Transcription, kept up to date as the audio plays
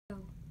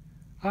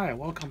Hi,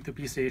 welcome to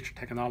BCH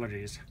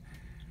Technologies.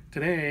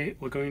 Today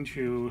we're going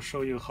to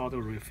show you how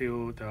to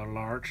refill the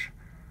large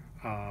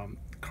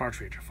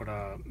cartridge for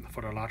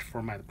the large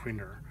format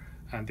printer,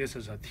 and this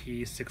is a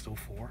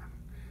T604.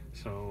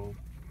 So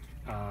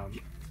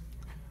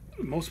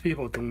most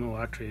people don't know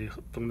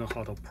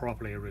how to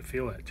properly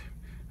refill it.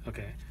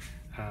 Okay,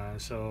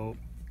 so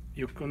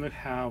you're going to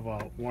have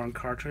one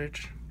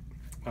cartridge.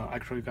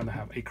 Actually, you're going to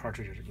have 8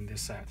 cartridges in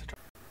this set.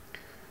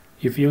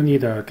 If you need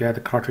to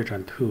get cartridge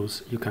and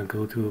tools, you can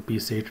go to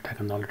BCH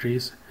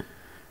Technologies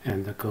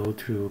and go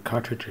to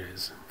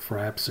cartridges for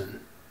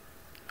Epson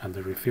and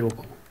the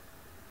refillable.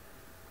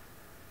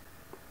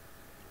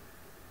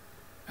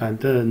 And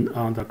then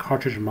on the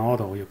cartridge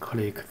model, you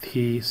click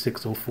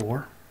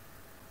T604.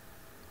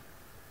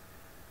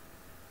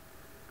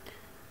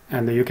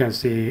 And you can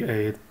see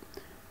it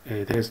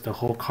is the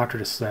whole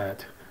cartridge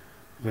set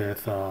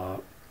with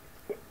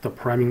the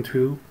priming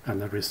tool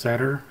and the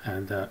resetter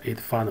and 8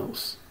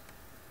 funnels.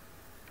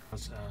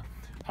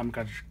 I'm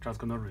just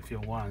going to refill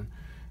one,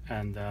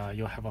 and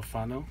you'll have a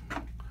funnel,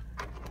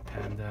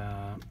 and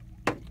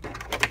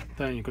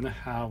then you're going to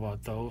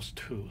have those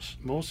tools.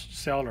 Most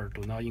sellers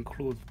do not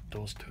include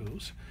those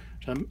tools.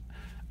 So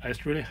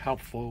it's really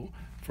helpful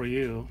for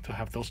you to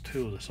have those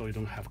tools so you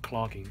don't have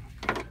clogging.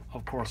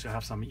 Of course, you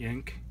have some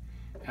ink,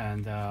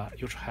 and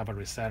you should have a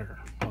resetter,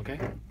 okay?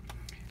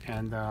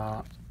 And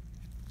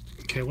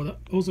okay, what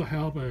also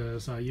help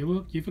is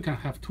if you can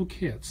have 2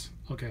 kits,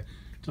 okay?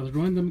 Just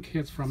random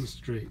kits from the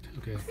street,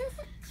 okay,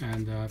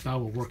 and that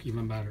will work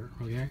even better,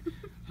 okay.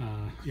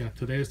 Yeah,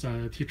 today's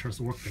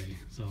teacher's work day,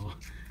 so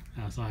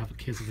I have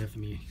kids with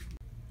me.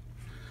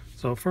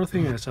 So first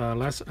thing is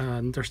let's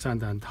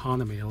understand the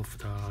anatomy of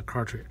the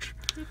cartridge.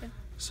 Okay.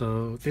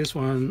 So this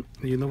one,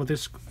 you know what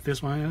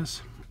this one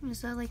is?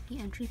 Is that like the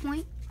entry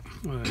point?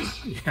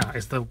 Yeah,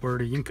 it's the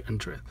word ink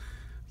entry.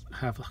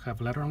 Have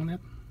letter on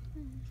it.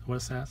 What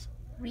it says?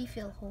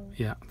 Refill hole.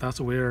 Yeah, that's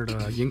where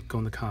the ink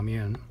going to come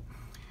in.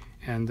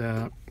 And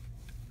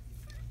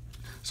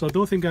so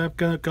those things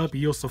gotta be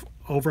used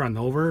over and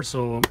over.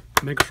 So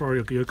make sure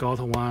you got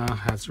one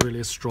has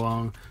really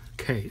strong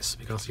case,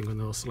 because you're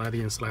gonna slide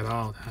in, slide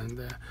out,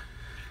 and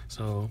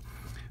so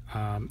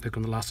they're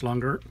gonna last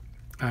longer.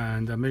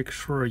 And make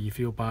sure if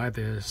you buy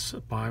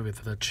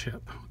with the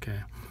chip,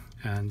 okay.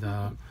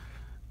 And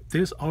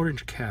this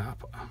orange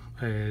cap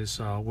is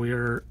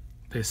where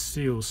they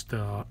seals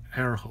the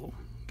air hole,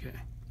 okay.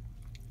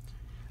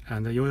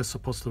 And you're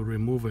supposed to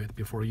remove it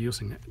before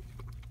using it.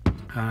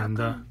 And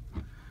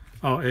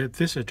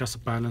this is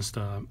just balanced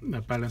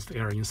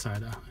air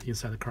inside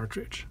the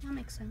cartridge. That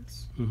makes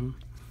sense.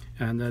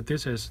 And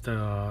this is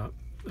the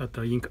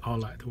ink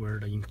outlet where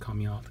the ink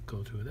coming out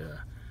go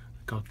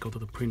to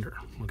the printer.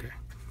 Okay.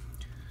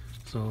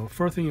 So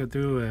first thing you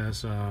do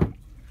is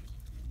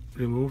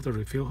remove the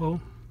refill hole,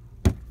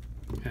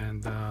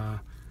 and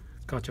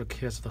got your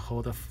kits to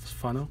hold the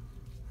funnel,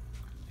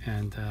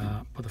 and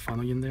put the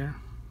funnel in there.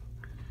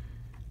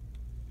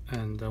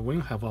 And when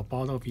you have a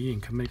bottle of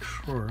ink, make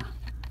sure.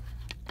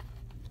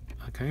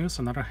 Can you use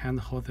another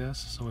hand hold this?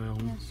 So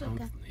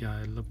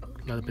yeah, a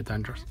little bit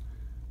dangerous.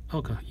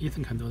 Okay,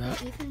 Ethan can do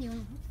that.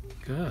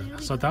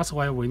 Good. So that's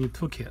why we need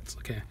 2 kits.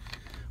 Okay,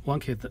 one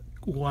kit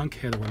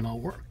will not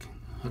work.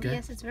 Okay.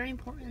 Yes, it's very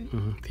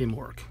important.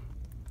 Teamwork.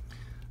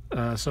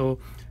 So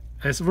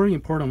it's very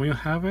important when you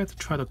have it.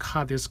 Try to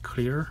cut this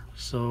clear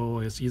so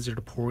it's easier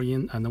to pour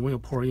in. And when you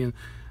pour in,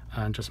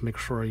 just make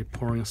sure you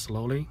pour in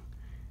slowly.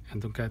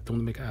 And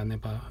don't make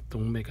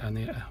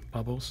any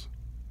bubbles.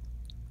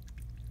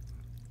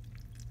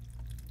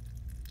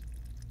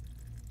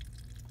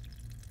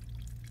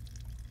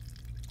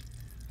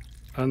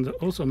 And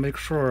also make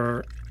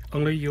sure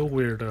only you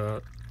wear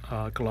the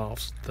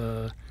gloves.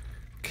 The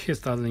kids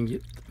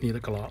doesn't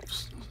need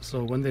gloves.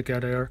 So when they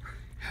get their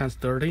hands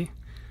dirty,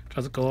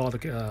 just go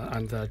out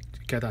and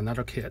get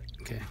another kit.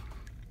 Okay.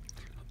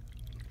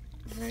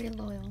 Very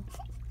loyal.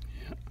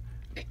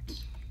 Yeah.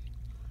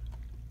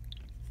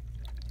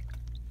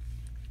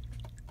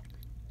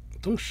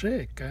 Don't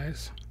shake,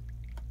 guys.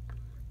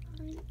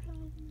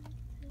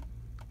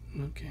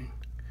 Okay.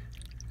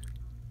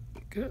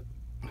 Good.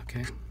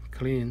 Okay.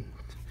 Clean.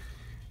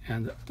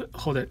 And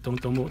hold it.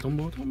 Don't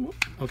move.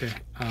 Okay.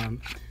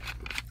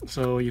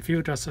 So if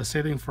you just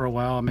sitting for a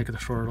while, make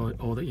sure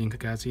all the ink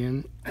gets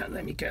in. And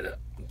let me get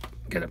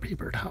a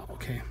paper towel.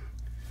 Okay.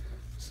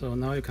 So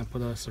now you can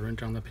put a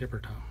syringe on the paper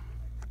towel.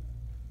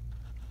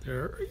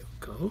 There you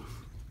go.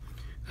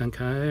 And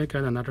can I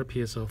get another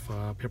piece of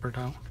paper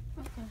towel?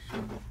 Okay,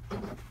 sure.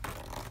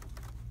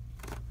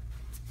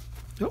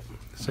 Yep.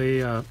 See,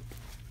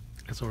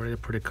 it's already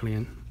pretty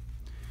clean.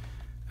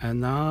 And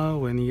now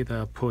we need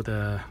to put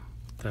the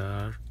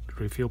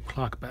refill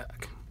plug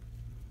back.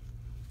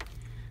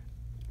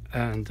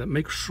 And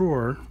make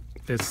sure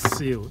it's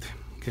sealed.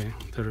 Okay,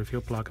 the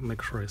refill plug,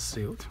 make sure it's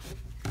sealed.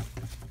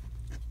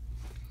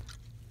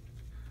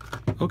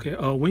 Okay,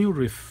 when you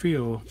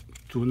refill,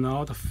 do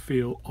not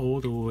fill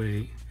all the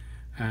way,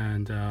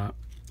 and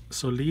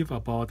so leave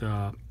about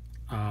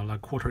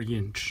like 1/4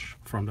 inch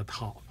from the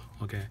top.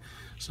 Okay,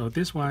 So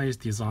this one is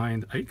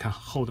designed, it can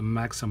hold a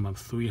maximum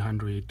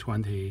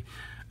 320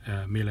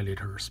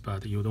 milliliters,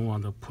 but you don't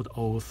want to put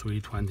all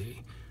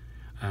 320,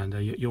 and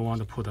you want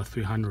to put a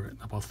 300,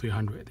 about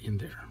 300 in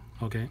there.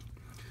 Okay.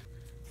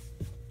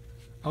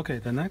 Okay.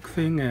 The next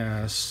thing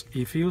is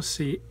if you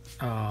see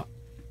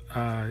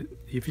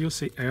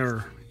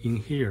air in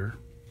here,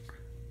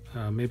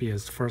 maybe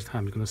it's the first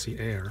time you're gonna see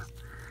air.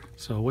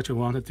 So what you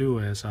want to do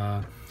is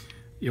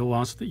you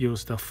want to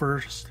use the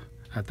first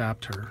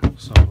adapter.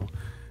 So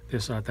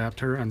this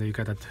adapter, and you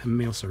get a 10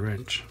 ml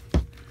syringe.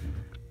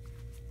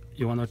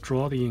 You want to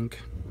draw the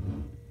ink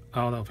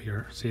out of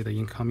here. See the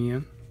ink coming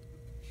in?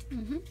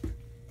 Mm-hmm.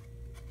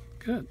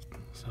 Good.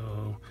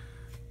 So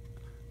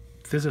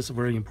this is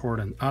very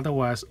important.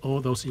 Otherwise, all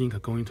those ink are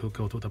going to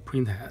go to the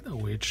printhead,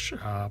 which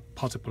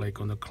possibly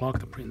going to clog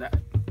the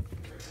printhead.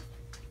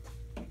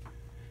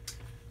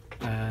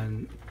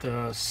 And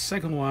the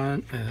second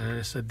one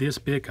is this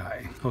big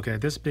guy. Okay,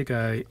 this big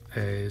guy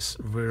is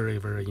very,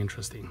 very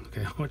interesting.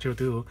 Okay, what you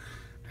do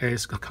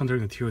is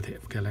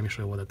counterintuitive. Okay, let me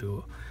show you what to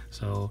do.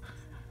 So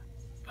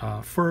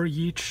for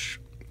each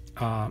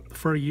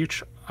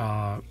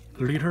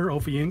liter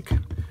of ink,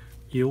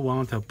 you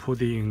want to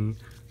put in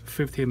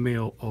 50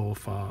 ml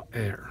of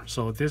air.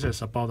 So this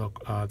is about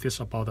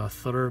a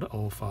third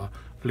of a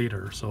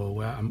liter. So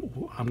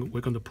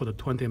we're going to put a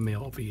 20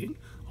 ml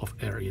of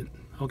air in.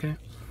 Okay.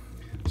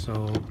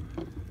 So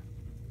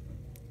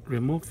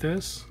remove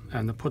this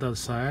and put it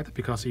aside,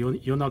 because you're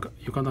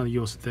gonna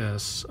use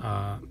this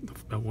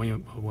when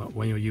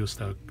you use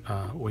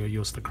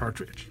the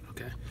cartridge.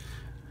 Okay.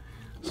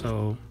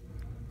 So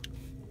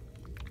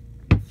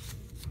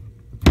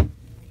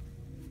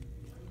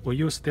we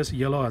use this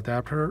yellow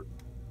adapter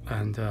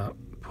and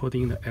put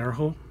in the air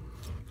hole.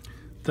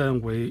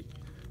 Then we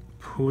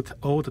put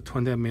all the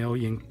 20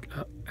 ml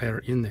air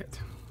in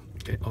it.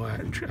 Okay. Oh,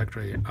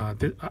 actually,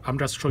 I'm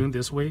just showing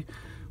this way.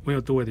 When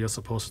you do it, you're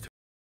supposed to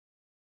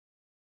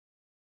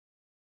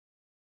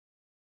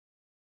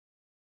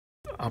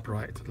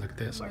upright like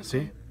this.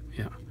 See?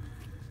 Yeah.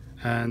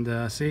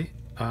 And see?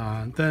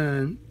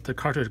 Then the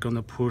cartridge is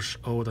gonna push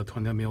all the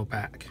 20 ml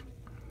back.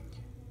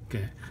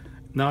 Okay.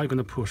 Now you're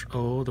gonna push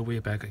all the way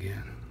back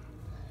again,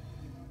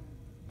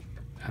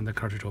 and the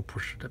cartridge will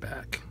push it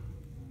back.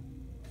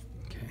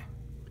 Okay.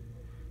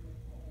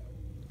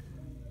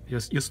 You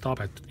stop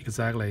at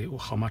exactly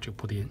how much you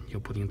put in. You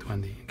put in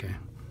 20. Okay.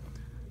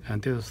 And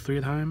this is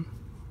 3 times.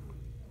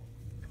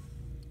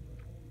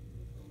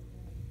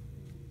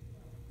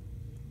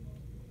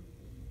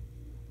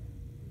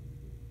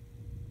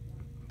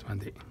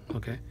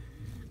 Okay.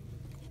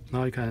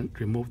 Now you can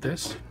remove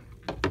this,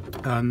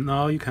 and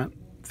now you can.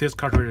 This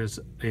cartridge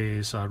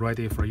is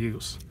ready for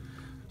use.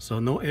 So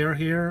no air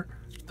here.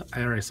 The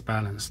air is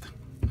balanced.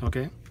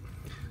 Okay.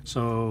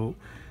 So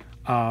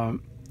now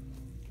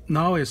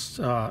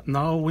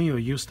when you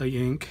use the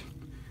ink,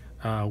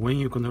 when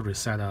you're going to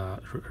reset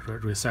a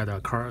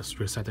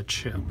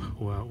chip,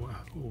 or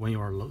when you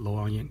are low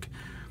on ink,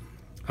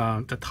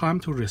 the time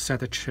to reset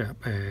the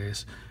chip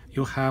is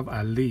you have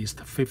at least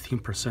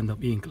 15%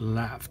 of ink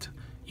left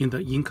in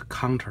the ink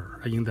counter,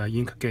 in the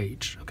ink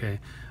gauge. Okay,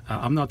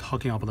 I'm not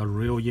talking about the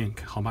real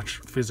ink, how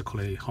much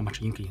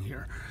ink in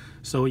here.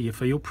 So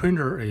if your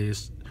printer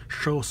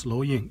shows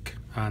low ink,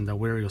 and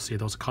where you see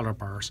those color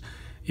bars,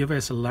 if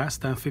it's less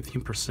than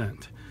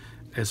 15%,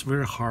 it's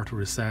very hard to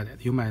reset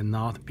it. You might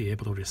not be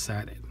able to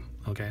reset it.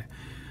 Okay,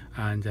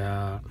 and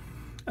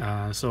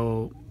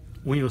so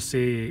when you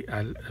see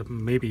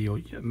maybe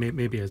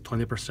it's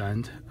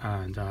 20%,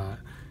 and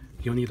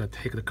you need to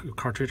take the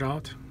cartridge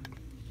out,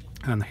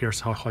 and here's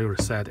how you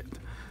reset it.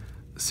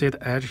 See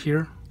the edge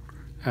here,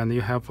 and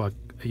you have a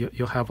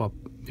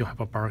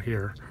bar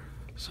here.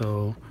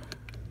 So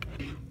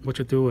what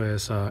you do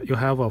is you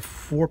have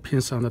 4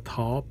 pins on the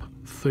top,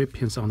 3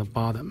 pins on the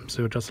bottom.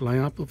 So you just line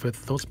up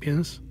with those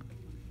pins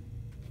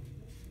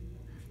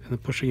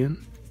and push in,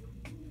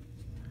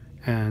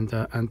 and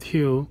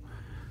until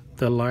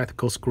the light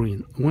goes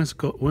green. When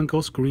it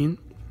goes green,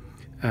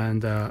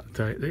 and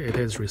it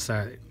is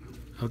reset.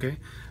 Okay,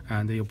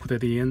 and you put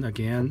it in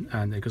again,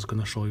 and it's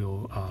going to show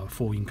you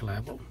full ink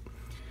level.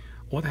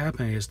 What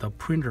happens is the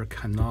printer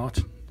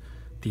cannot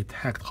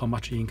detect how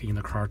much ink in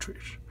the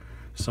cartridge,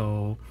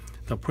 so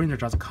the printer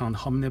just count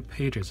how many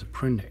pages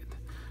printed.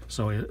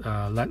 So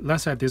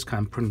let's say this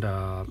can print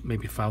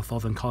maybe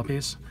 5,000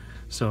 copies.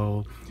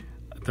 So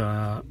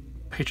the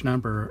page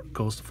number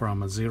goes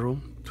from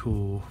 0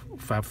 to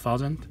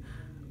 5,000.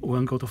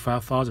 When go to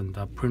 5,000,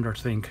 the printer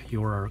think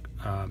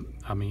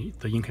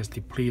the ink is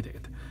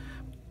depleted.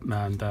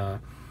 And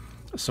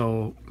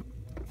so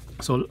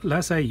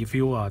let's say if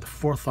you are at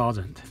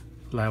 4,000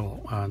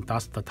 level,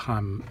 that's the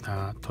time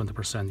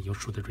 20% you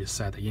should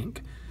reset the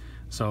ink.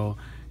 So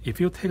if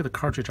you take the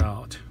cartridge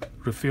out,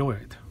 refill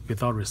it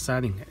without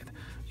resetting it,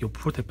 you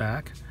put it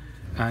back,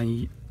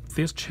 and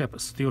this chip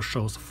still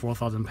shows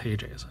 4,000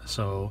 pages.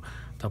 So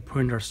the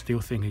printer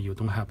still thinks you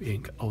don't have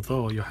ink,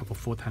 although you have a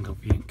full tank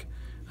of ink.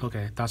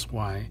 Okay, that's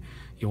why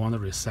you want to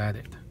reset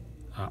it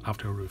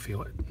after you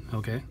refill it.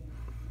 Okay.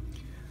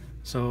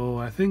 So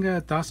I think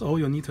that's all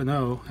you need to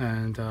know.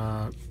 And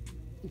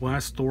when I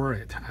store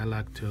it, I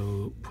like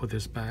to put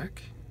this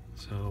back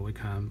so we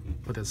can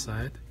put it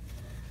aside.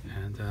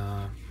 And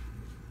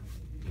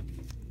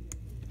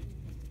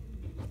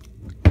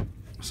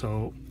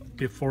so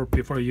before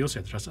you use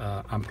it, just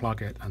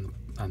unplug it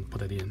and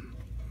put it in.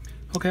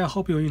 Okay, I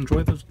hope you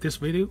enjoyed this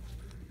video.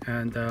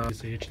 And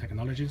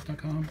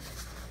BCHtechnologies.com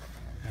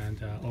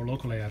and or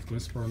locally at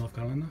Greensboro, North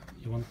Carolina.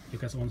 You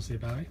guys want to say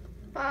bye?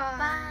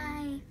 Bye.